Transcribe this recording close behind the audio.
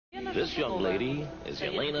This young lady is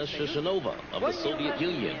Yelena Shushunova of the Soviet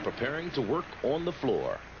Union, preparing to work on the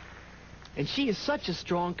floor. And she is such a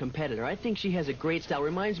strong competitor. I think she has a great style.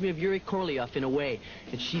 Reminds me of Yuri Korleov in a way.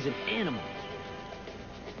 And she's an animal.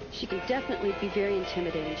 She can definitely be very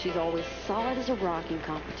intimidating. She's always solid as a rock in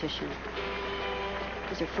competition. It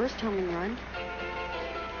was her first tumbling run.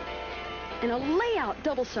 And a layout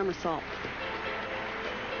double somersault.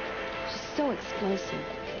 She's so explosive.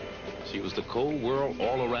 She was the co-world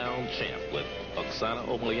all-around champ with Oksana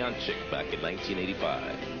Omlyanchik back in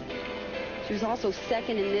 1985. She was also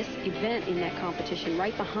second in this event in that competition,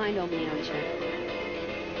 right behind Omlyanchik.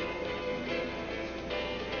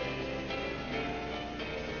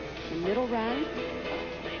 The middle run.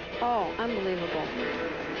 Oh, unbelievable.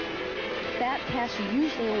 That pass you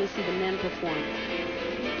usually only see the men perform.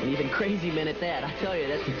 And even crazy men at that. I tell you,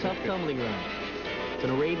 that's a tough tumbling run. It's an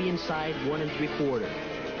Arabian side 1 3/4.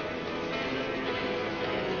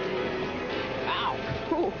 Ow!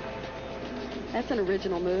 Ooh. That's an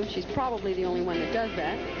original move. She's probably the only one that does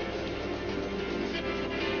that.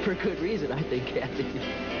 For good reason, I think, Kathy.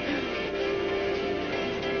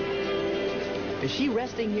 Is she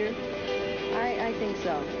resting here? I think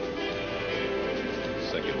so.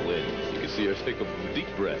 Second win. You can see her take a deep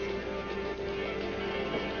breath.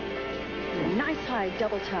 Nice high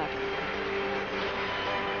double tuck.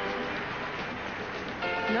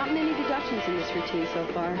 Not many deductions in this routine so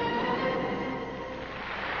far.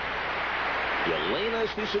 Yelena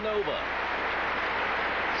Shushunova,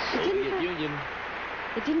 Soviet Union.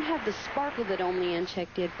 It didn't have the sparkle that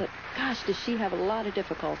Omlyanchik did, but gosh, does she have a lot of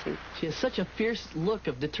difficulty. She has such a fierce look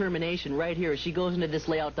of determination right here as she goes into this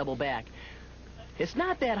layout double back. It's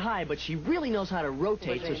not that high, but she really knows how to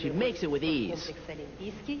rotate, so she makes it with ease.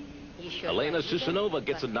 Yelena Shushunova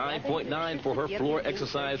gets a 9.9 for her floor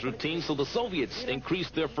exercise routine, so the Soviets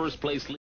increased their first place lead.